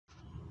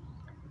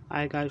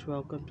Hi guys,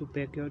 welcome to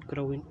Backyard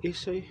Growing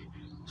SA.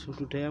 So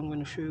today I'm going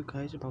to show you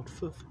guys about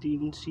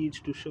 15 seeds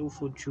to sow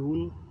for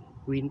June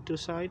winter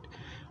side.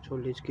 So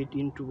let's get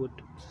into it.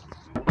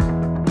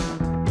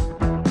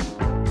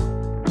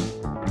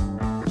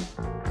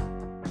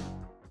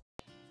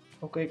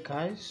 Okay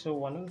guys, so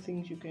one of the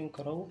things you can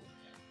grow,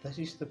 this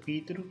is the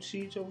beetroot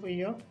seeds over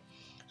here.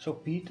 So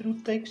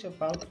beetroot takes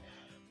about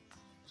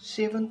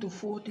 7 to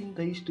 14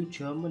 days to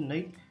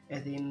germinate,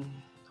 and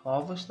then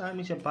harvest time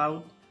is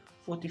about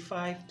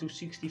 45 to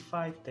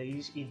 65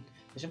 days in.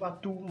 It's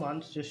about 2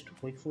 months just to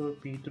wait for a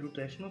beetroot.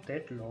 That's not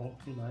that long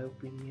in my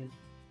opinion.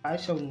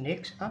 So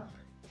next up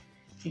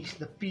is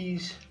the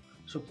peas.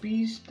 So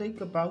peas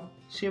take about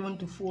 7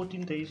 to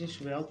 14 days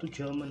as well to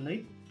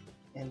germinate,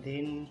 and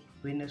then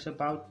when it's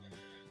about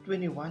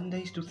 21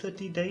 days to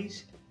 30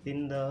 days,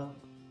 then the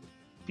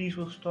peas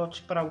will start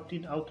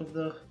sprouting out of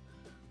the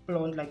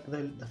plant, like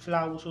the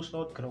flowers will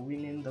start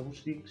growing in those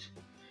things,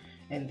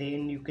 and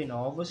then you can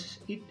harvest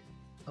it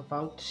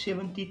about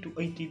 70 to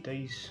 80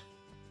 days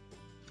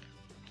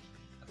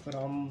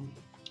from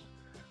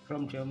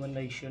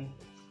germination.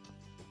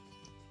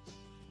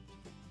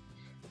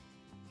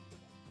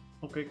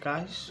 Okay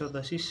guys, so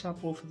this is some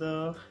of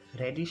the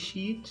radish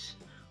seeds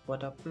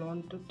what I'm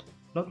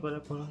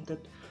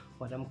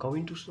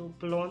going to still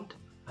plant.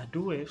 I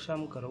do have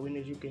some growing,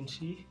 as you can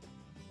see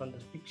from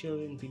this picture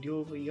and video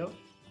over here.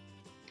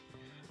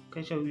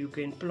 Okay, so you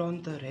can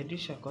plant the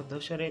radish. I got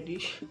this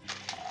radish,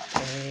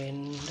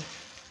 and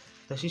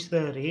this is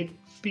the red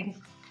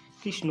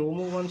pinkish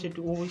normal ones that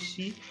you always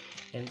see,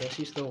 and this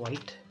is the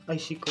white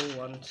icicle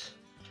ones.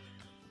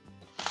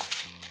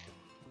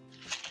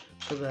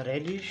 So the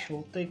radish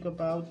will take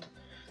about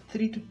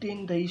 3 to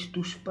 10 days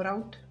to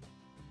sprout,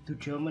 to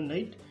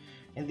germinate,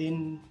 and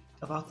then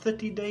about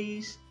 30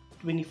 days,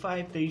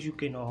 25 days you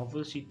can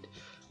harvest it.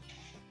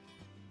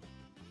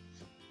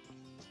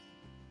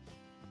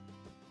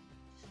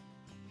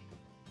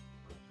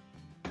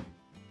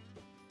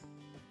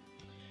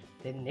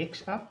 Then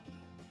next up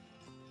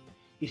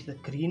is the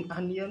green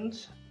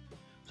onions.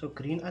 So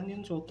green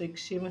onions will take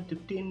 7 to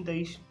 10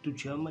 days to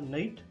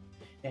germinate,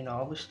 and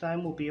harvest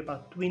time will be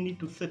about 20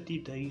 to 30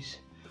 days.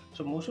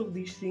 So most of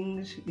these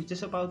things is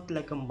just about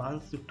like a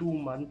month to 2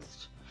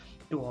 months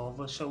to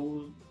harvest.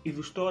 So if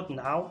you start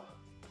now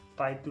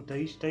by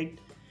today's date,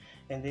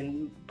 and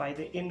then by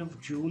the end of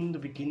June, the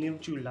beginning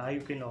of July,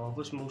 you can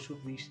harvest most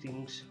of these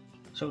things.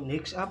 So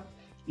next up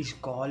is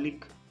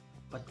garlic,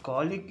 but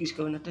garlic is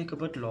going to take a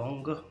bit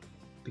longer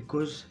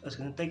because it's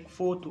going to take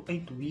 4 to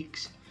 8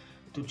 weeks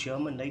to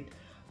germinate.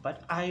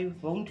 But I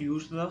won't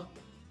use the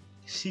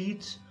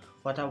seeds.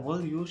 What I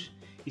will use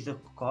is the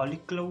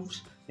garlic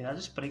cloves. Then I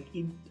just break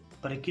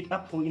it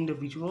up for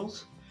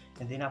individuals,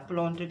 and then I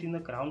plant it in the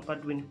ground.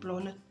 But when you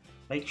plant it,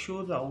 make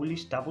sure the hole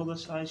is double the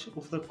size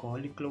of the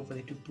garlic clove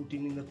that you put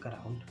in the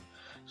ground.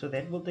 So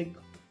that will take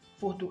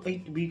 4 to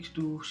 8 weeks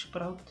to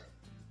sprout,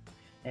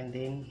 and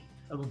then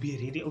it will be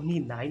ready only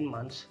 9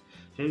 months.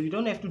 So you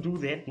don't have to do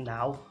that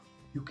now.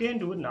 You can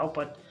do it now,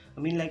 but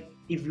I mean, like,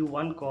 if you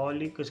want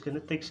garlic, it's gonna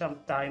take some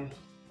time.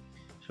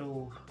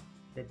 So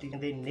that is.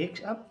 And then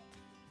next up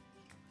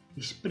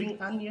is spring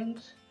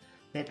onions.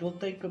 That will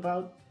take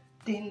about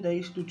 10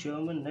 days to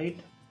germinate,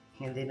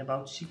 and then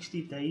about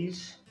 60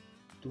 days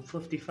to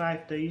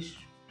 55 days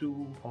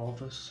to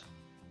harvest.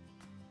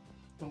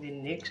 And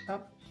then next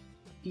up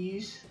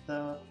is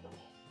the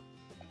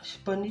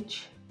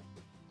spinach.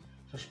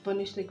 So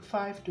spinach take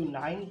 5 to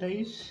 9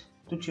 days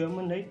to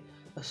germinate,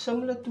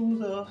 similar to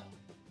the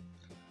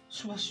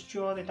Swiss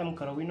chard that I'm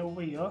growing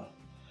over here.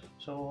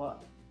 So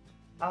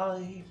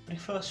I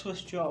prefer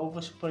Swiss chard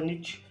over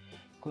spinach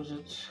because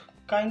it's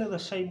kind of the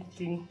same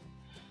thing.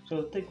 So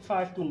it'll take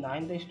 5 to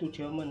 9 days to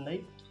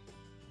germinate,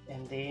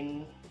 and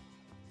then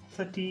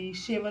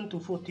 37 to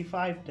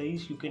 45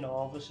 days you can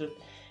harvest it.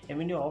 And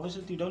when you harvest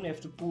it, you don't have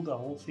to pull the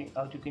whole thing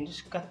out. You can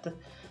just cut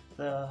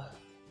the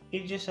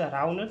edges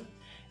around it,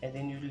 and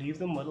then you leave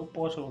the middle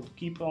part, so it'll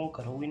keep on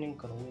growing and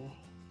growing.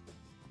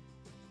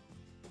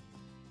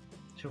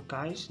 So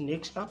guys,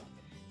 next up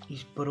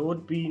is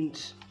broad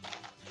beans.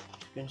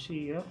 You can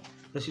see here,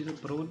 this is the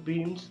broad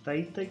beans.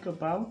 They take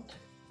about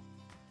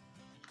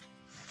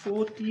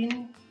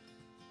 14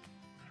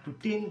 to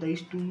 10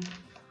 days to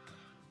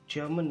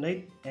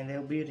germinate, and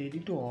they'll be ready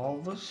to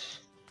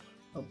harvest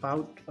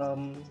about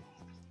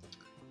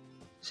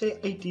say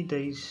 80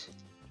 days.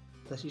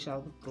 This is how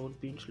the broad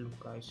beans look,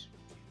 guys.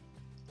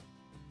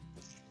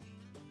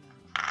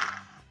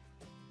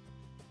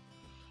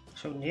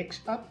 So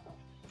next up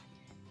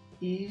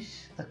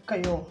is the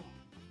kale.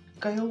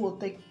 Kale will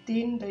take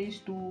 10 days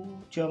to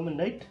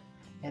germinate,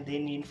 and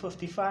then in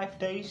 55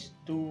 days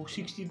to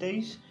 60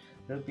 days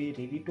they'll be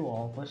ready to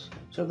harvest.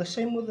 So the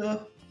same with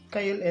the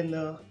kale and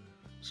the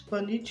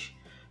spinach.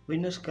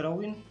 When it's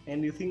growing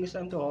and you think it's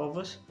time to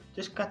harvest,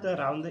 just cut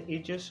around the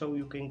edges so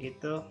you can get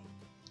the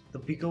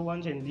bigger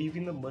ones and leave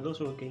in the middle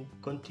so it can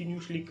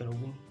continuously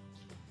growing.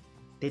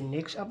 Then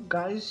next up,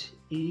 guys,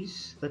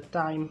 is the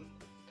thyme.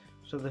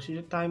 So this is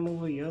the thyme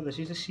over here. This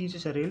is the seeds.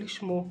 It's really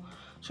small.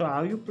 So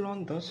how you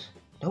plant this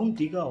don't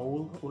dig a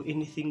hole or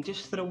anything,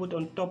 just throw it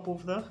on top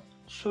of the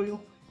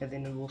soil and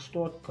then it will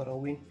start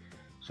growing.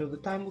 So the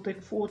time will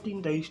take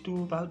 14 days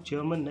to about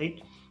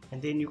germinate,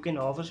 and then you can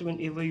harvest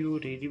whenever you're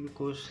ready,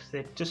 because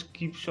that just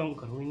keeps on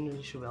growing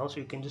as well, so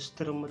you can just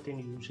trim it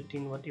and use it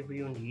in whatever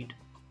you need.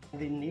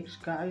 And then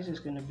next, guys, is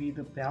going to be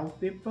the bell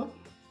pepper.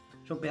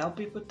 So bell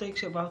pepper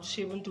takes about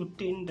 7 to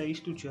 10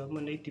 days to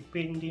germinate,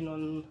 depending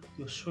on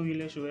your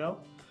soil as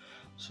well.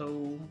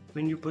 So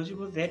when you're busy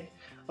with that,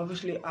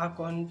 obviously I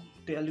can't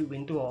tell you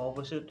when to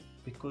harvest it,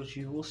 because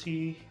you will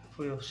see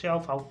for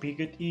yourself how big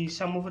it is.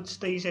 Some of it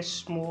stays as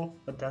small,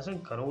 it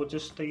doesn't grow, it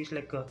just stays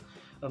like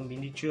a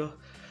miniature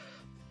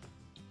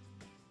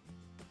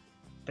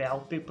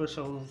bell pepper.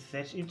 So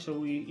that's it.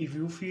 So if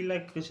you feel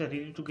like it's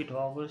ready to get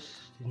harvested,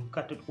 then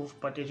cut it off.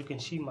 But as you can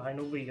see, mine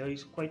over here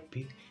is quite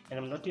big, and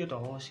I'm not yet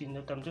harvesting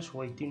it, I'm just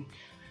waiting.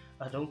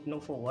 I don't know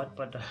for what,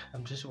 but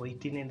I'm just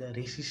waiting, and the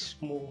rest is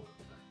small,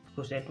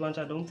 because that one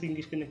I don't think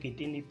is gonna get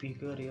any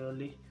bigger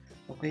really.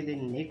 Okay,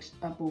 then next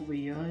up over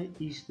here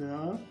is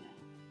the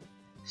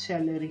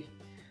celery.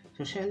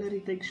 So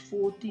celery takes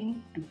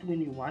 14 to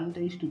 21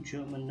 days to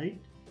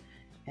germinate,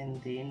 and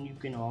then you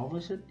can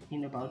harvest it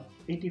in about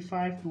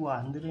 85 to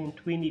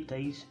 120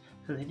 days,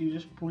 so that you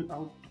just pull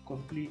out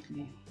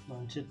completely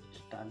once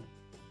it's done.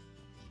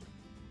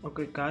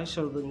 Okay guys,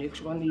 so the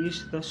next one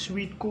is the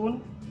sweet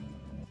corn.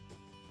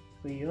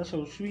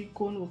 So sweet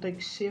corn will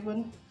take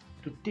 7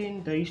 to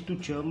 10 days to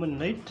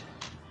germinate.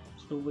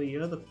 So over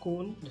here the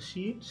corn, the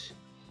seeds,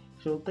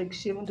 so it'll take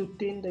 7 to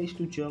 10 days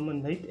to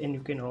germinate, and you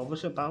can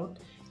harvest about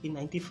in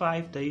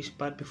 95 days.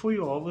 But before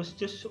you harvest,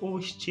 just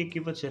always check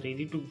if it's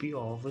ready to be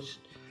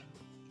harvested.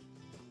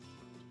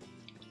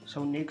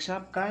 So next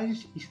up,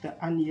 guys, is the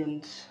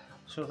onions.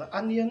 So the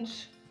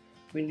onions,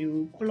 when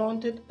you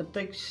plant it, it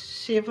takes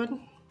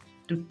 7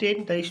 to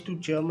 10 days to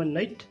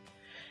germinate,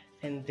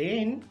 and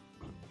then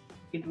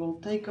it will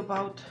take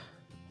about,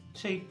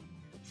 say,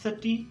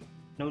 60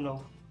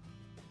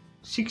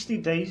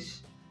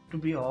 days to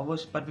be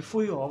harvested. But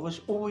before you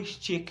harvest, always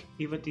check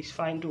if it is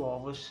fine to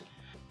harvest.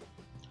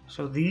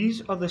 So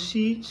these are the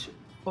seeds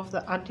of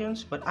the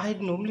onions, but I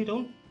normally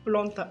don't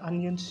plant the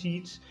onion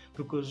seeds,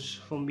 because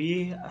for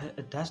me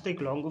it does take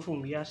longer. For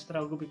me, I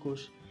struggle,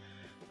 because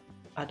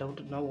I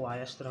don't know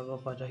why I struggle,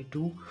 but I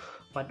do.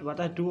 But what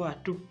I do, I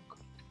took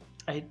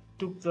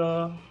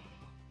the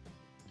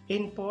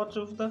end parts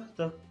of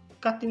the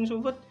cuttings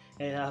of it,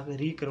 and I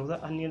regrow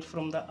the onion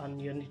from the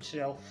onion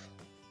itself.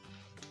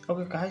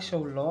 Okay guys, so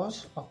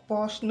last are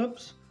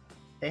parsnips.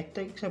 That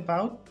takes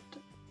about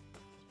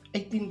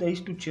 18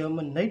 days to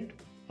germinate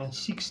and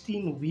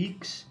 16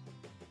 weeks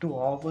to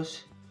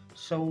harvest.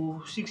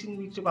 So 16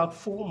 weeks, about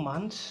 4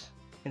 months,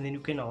 and then you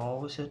can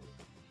harvest it.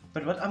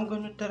 But what I'm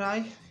gonna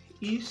try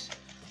is,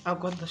 I've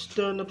got the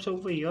turnips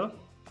over here,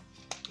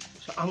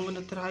 so I'm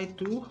gonna try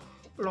to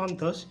plant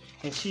this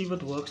and see if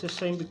it works the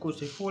same, because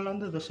they fall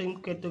under the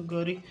same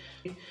category.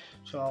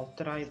 So I'll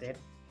try that.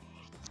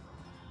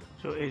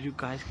 So as you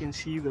guys can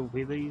see, the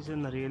weather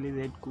isn't really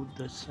that good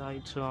this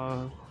side,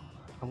 so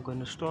I'm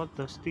gonna start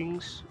these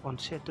things on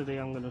Saturday.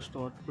 I'm gonna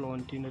start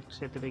planting it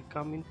Saturday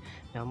coming.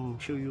 I'm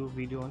show you a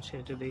video on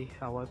Saturday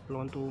how I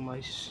plant all my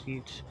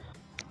seeds.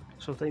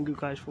 So thank you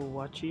guys for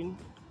watching.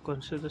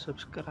 Consider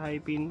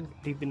subscribing,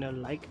 leaving a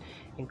like,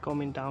 and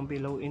comment down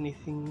below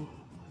anything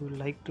you'd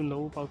like to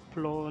know about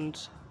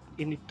plants,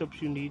 any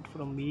tips you need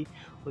from me,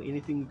 or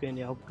anything you can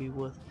help me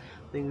with.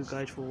 Thank you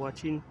guys for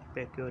watching.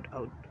 Backyard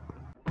out.